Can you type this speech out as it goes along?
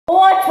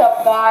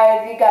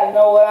guys, you guys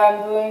know what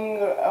I'm doing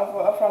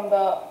from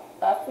the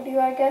last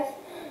video, I guess.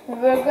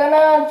 We're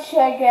gonna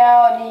check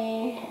out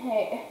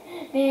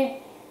the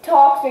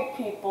toxic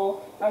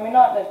people. I mean,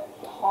 not the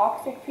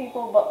toxic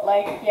people, but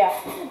like, yeah,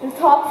 the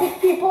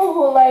toxic people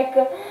who like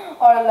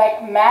are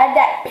like mad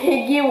that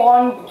Piggy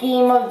won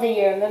Game of the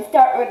Year. Let's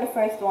start with the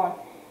first one.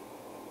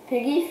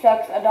 Piggy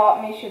sucks.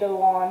 Adopt Me should have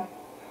won.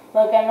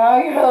 Look, I know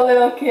you're a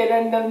little kid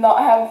and does not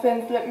have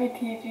sense. Let me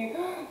teach you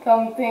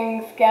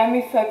something.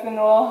 Scammy sucks in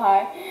Royal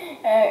High.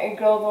 A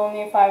girl's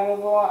only 5 years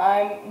old.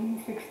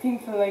 I'm 16,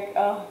 so like,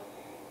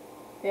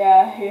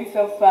 yeah, you're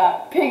so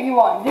fat. Piggy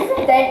won. This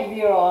is Dank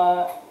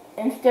Zero.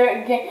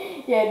 Insert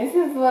game. Yeah, this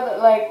is what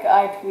like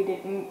I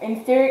tweeted.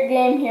 Insert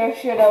game here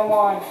should have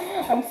won.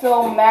 I'm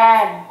so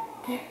mad.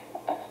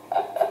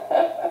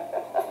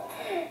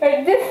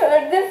 This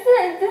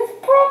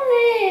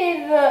probably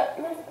is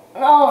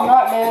no,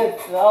 not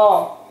this.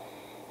 Oh,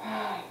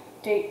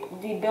 the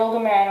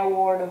Builderman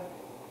Award.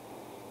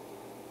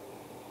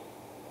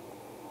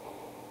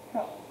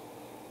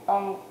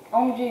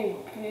 Gee,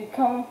 please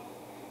come.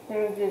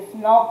 There's this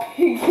not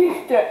Piggy.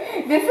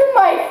 This is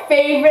my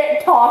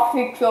favorite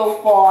toxic so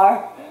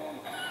far.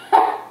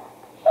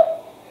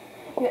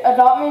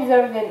 Adopt Me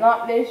deserves it,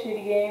 not this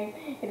shitty game.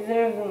 It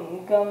deserves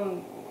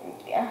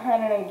I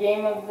don't know,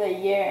 Game of the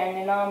Year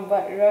and none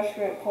but Rush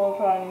Rip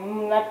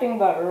Voltron, nothing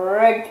but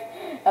rigged.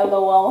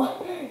 LOL.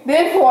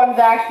 This one's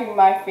actually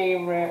my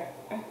favorite.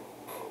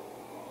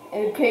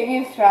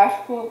 Piggy's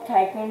Trash Poop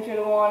Tycoon should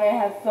have won. It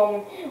has so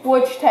many.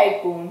 Which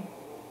Tycoon?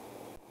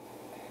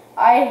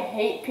 I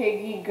hate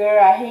Piggy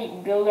Girl. I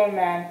hate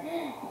Builderman.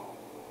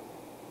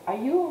 Are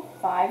you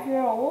a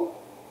 5-year-old?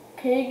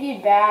 Piggy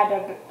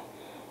bad.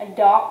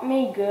 Adopt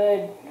Me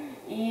good.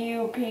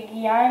 Ew,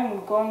 Piggy.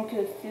 I'm going to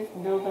assist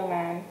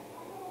Builderman.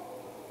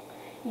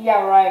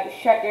 Yeah, right.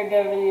 Shut your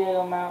dirty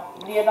little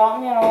mouth. The Adopt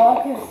Me on a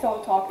Walk is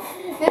so toxic.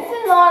 This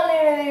is not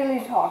really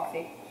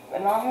toxic.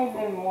 Adopt Me is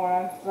more.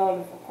 I'm so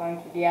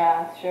disappointed.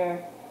 Yeah, sure.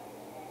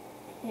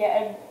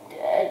 Yeah,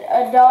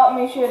 Adopt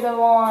Me should have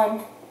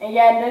won. And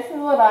yeah, this is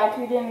what I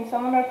tweeted and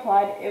someone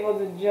replied it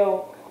was a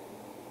joke.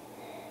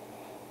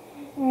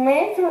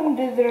 Mason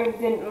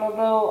deserves it,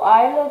 although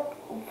I look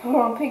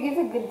for Piggy's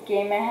a good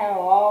game. I had a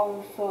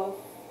lot, so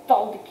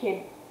stalled the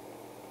kid.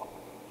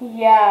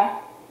 Yeah.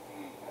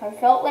 I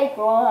felt like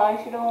I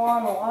should have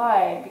won.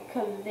 Why?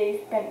 Because they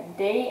spent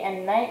day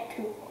and night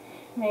to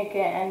make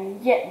it and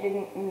yet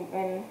didn't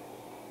win.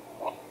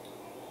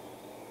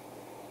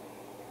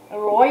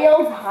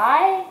 Royals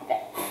High?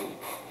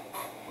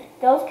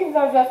 Those kids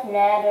are just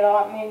mad.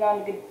 Adopt Me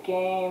not a good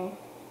game.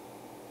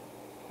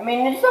 I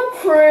mean, it's a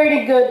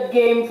pretty good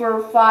game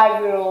for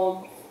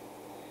 5-year-olds.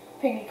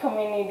 Piggy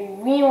community.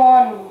 We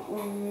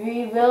won.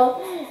 We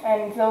will.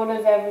 And so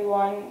does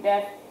everyone.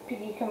 That's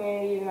Piggy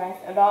community is nice.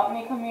 Adopt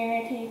Me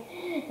community,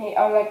 they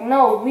are like,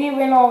 no, we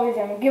win always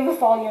and give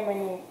us all your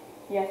money.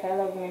 Yes, I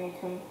love Mini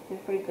Toon.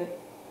 It's pretty good.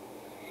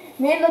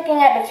 Me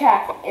looking at the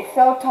chat, it's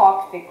so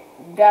toxic.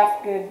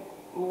 That's good.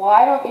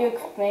 Why don't you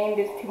explain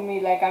this to me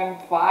like I'm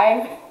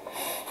 5?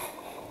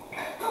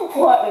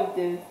 What is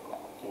this?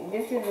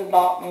 This is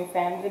Adopt Me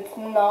fans. It's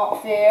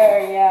not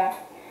fair, yeah.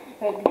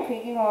 But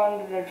Piggy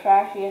won the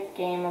trashiest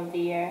game of the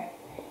year.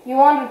 You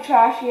want the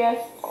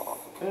trashiest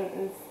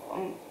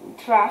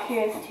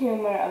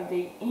human of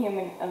the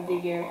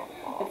year.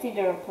 Let's see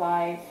the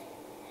replies.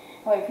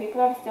 Wait,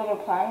 people are still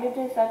replying to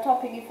this? I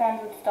thought Piggy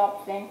fans would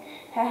stop saying,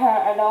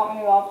 haha, Adopt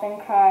Me, laugh and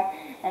cry,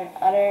 and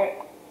utter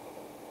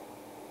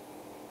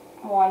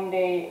one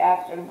day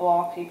after the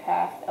Bloxy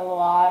passed. LOL,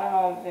 I don't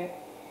know if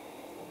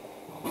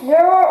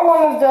they're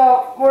one of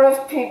the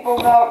worst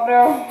people out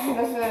there.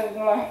 This is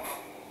my...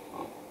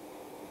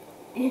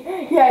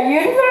 Yeah, you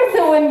deserve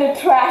to win the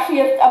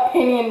trashiest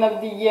opinion of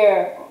the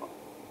year.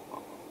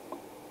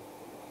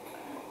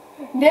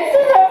 This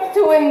deserves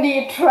to win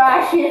the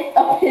trashiest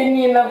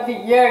opinion of the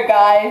year,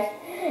 guys.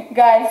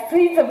 Guys,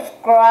 please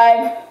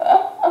subscribe.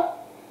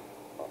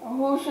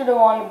 Who should have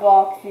won the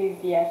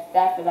Bloxies? Yes,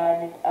 that's what I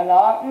did.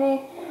 Adopt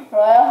Me,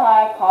 Royal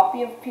High,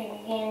 copy of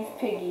Piggy Games,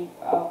 Piggy.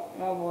 Oh,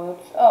 no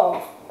votes.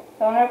 Oh,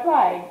 someone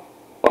replied.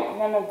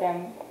 None of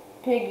them.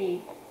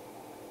 Piggy.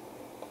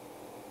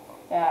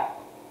 Yeah.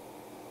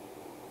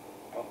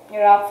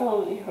 You're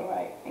absolutely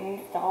right. You need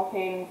to stop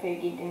hating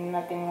Piggy. Did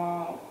nothing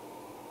wrong.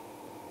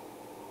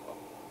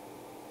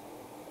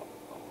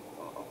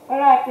 We're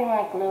acting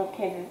like little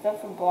kids. It's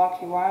just a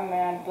Bloxy. Why am I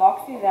mad?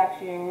 Bloxy is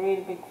actually a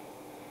really big.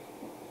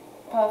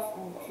 Plus,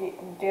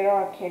 there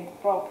are kids,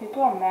 bro.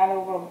 People are mad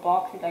over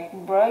Bloxy. Like,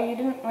 bro, you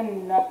didn't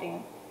win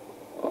nothing.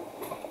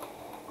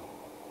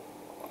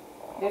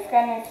 This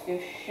guy needs to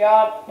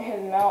shut his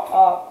mouth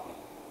up.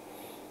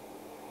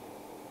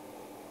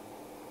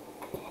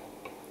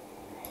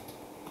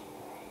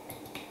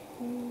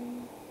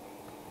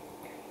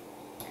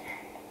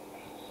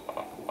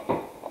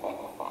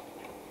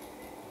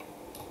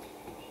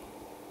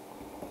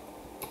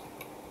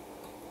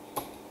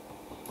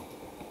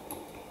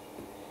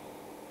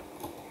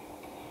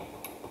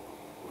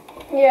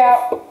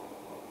 Yeah.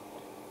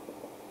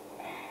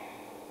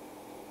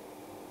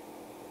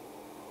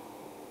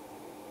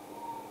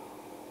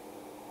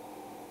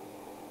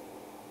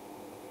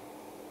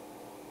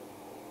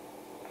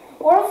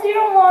 World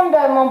Zero won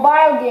the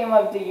mobile game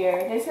of the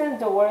year. This is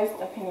the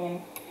worst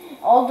opinion.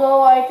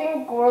 Although I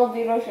think World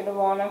Zero should have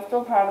won, I'm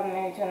still proud of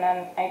Newton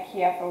and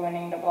IKEA for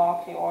winning the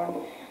Bloxy award.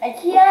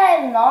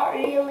 IKEA is not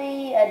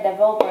really a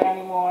developer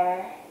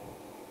anymore.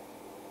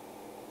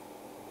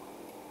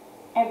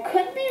 I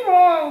could be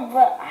wrong,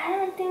 but I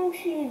don't think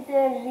she's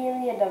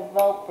really a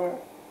developer.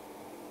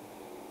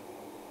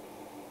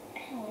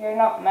 You're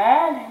not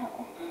mad?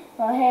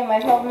 Well, hey,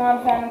 myself not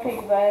a fan of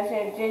Piggy, but I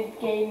said did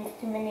games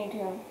to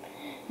Minitoon.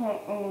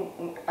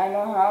 I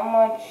know how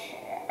much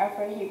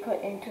effort he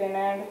put into it, and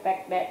I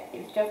respect that.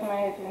 It's just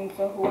my opinion,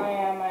 so who I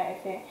am, I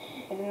say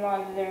it does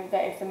not deserve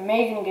that. It's an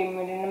amazing game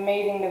with an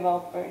amazing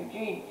developer.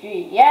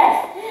 GG.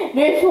 Yes!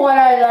 This one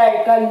I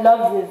like. I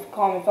love this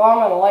comment, so I'm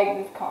gonna like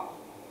this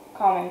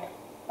comment,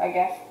 I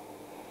guess.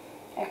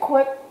 I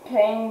quit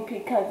playing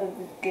because of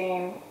this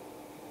game.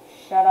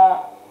 Shut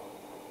up.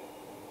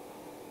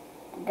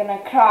 I'm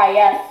gonna cry,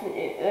 yes.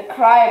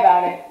 Cry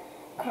about it.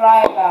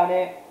 Cry about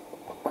it.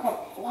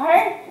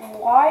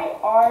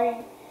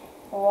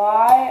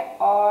 Why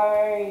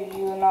are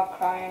you not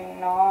crying?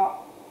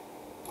 Not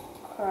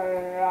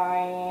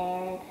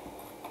crying.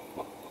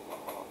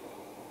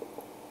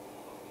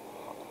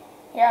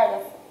 Yeah,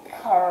 just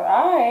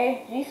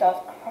cry. Jesus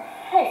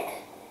Christ.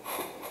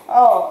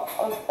 Oh,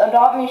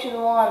 Adopt Me should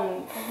have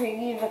won.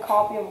 Piggy is a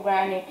copy of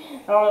Granny.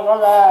 It's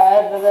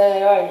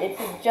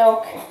a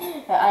joke.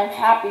 I'm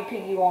happy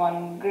Piggy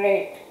won.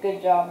 Great.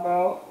 Good job,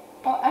 bro.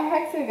 Oh, I'm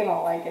actually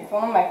gonna like it. It's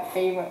one of my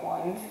favorite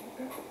ones.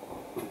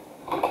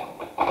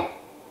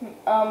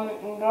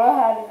 Girl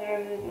had a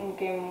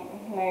game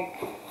like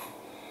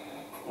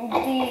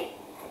the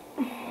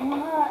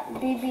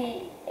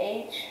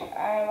BBH.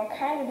 I'm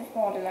kind of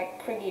disappointed.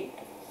 Like Piggy,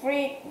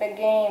 freak the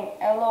game.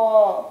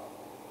 LOL.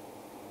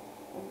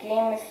 The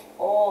game is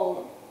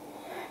old.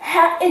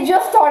 It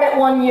just started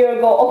 1 year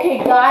ago.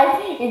 Okay, guys,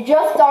 it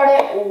just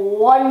started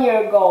 1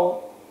 year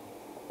ago.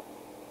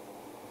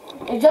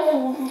 It just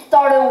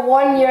started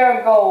 1 year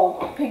ago.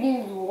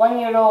 Piggy's 1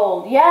 year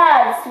old.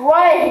 Yeah, that's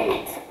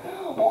right.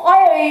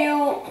 Why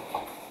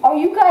are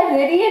you guys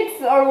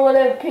idiots? Or would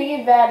a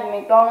Piggy bad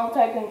McDonald's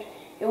tycoon?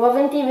 It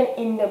wasn't even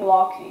in the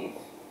Bloxies.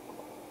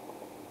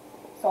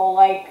 So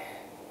like,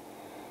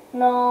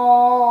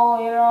 no,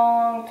 you're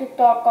wrong.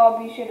 TikTok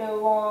Abby should have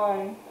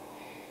won.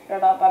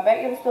 Shut up. I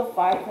bet you're still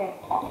fighting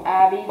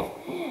Abby's,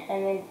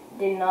 and they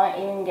did not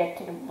even get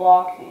to the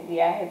Bloxies.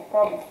 Yeah, it's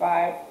probably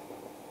 5.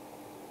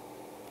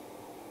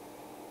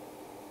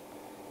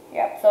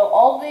 Yep, so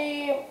all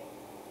the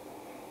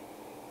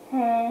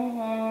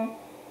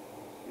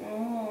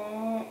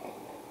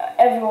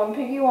everyone,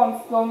 Piggy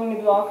won so many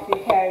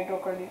Bloxy character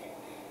credits.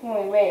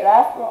 Anyway, wait,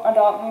 last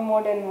Adopt Me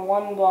more than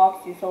 1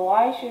 Bloxy, so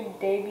why should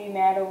they be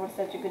mad over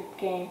such a good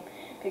game?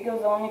 Piggy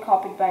was only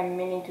copied by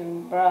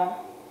Minitoon, bruh.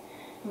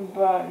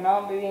 Bruh,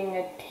 not being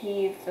a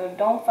thief, so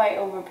don't fight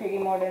over Piggy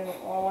more than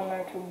 1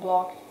 or 2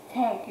 blocks.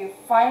 Thank you.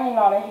 Finally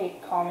not a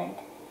hate comment.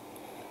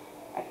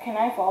 Can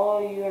I follow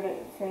you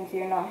since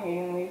you're not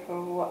hating me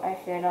for what I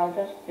said? I'll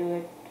just do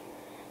it.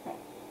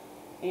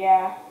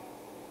 Yeah.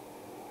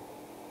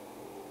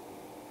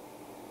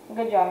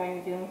 Good job,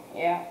 Minitoon.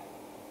 Yeah.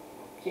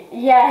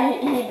 Yeah,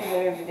 he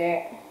deserved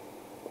it.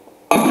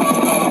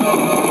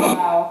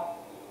 Wow.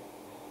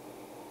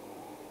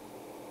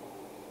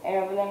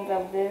 Evidence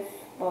of this,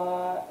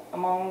 but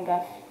Among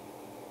Us.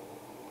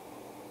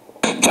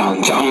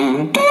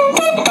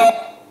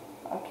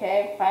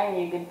 Okay,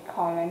 finally a good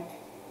comment.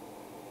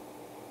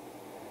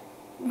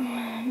 I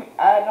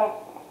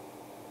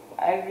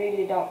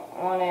really don't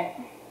want it.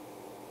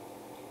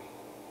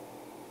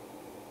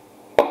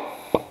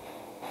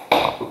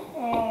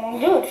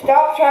 Dude,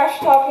 stop trash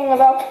talking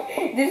about,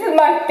 this is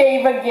my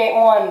favorite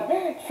one.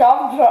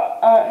 Stop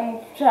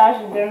trash,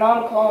 they're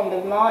not a clone,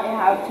 does not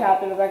have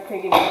chapters like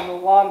Cricket, there's a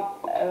lot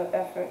of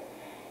effort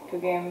to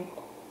game.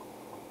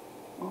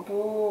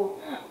 Boo.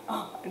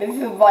 Oh, this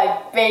is my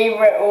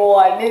favorite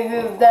one. This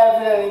is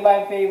definitely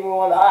my favorite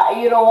one.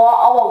 You know what,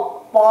 I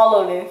will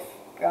follow this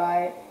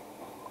guy.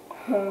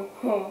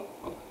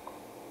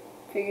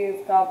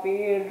 Piggy's copy,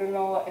 you don't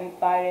know what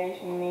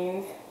inspiration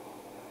means.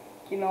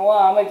 You know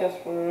what, I'm gonna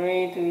just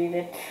retweet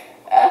it.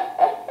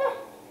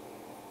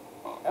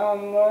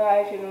 What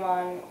I should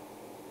want.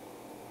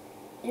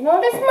 You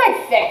know, this is my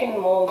second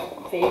most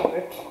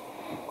favorite.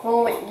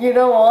 So, you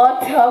know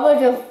what, I'm gonna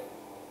just,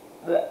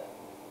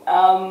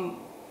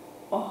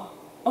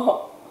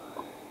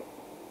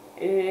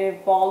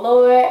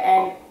 follow it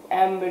and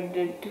embed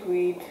the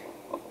tweet.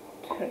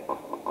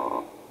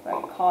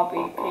 Like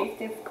copy, paste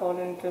this code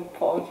into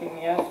Potion,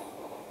 yes.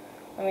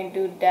 Let me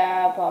do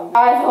that.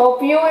 Guys,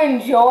 hope you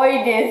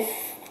enjoy this.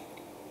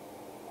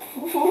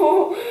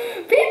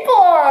 People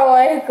are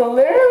like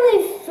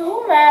literally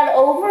so mad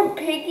over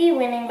Piggy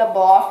winning the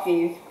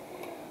Bloxies.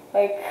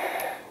 Like,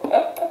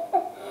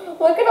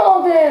 look at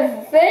all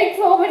this. Saying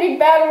so many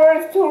bad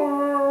words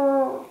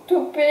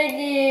to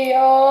Piggy.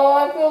 Oh,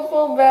 I feel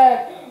so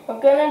bad. We're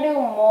gonna do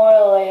more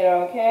later,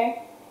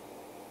 okay?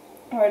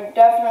 We're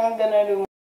definitely gonna do more.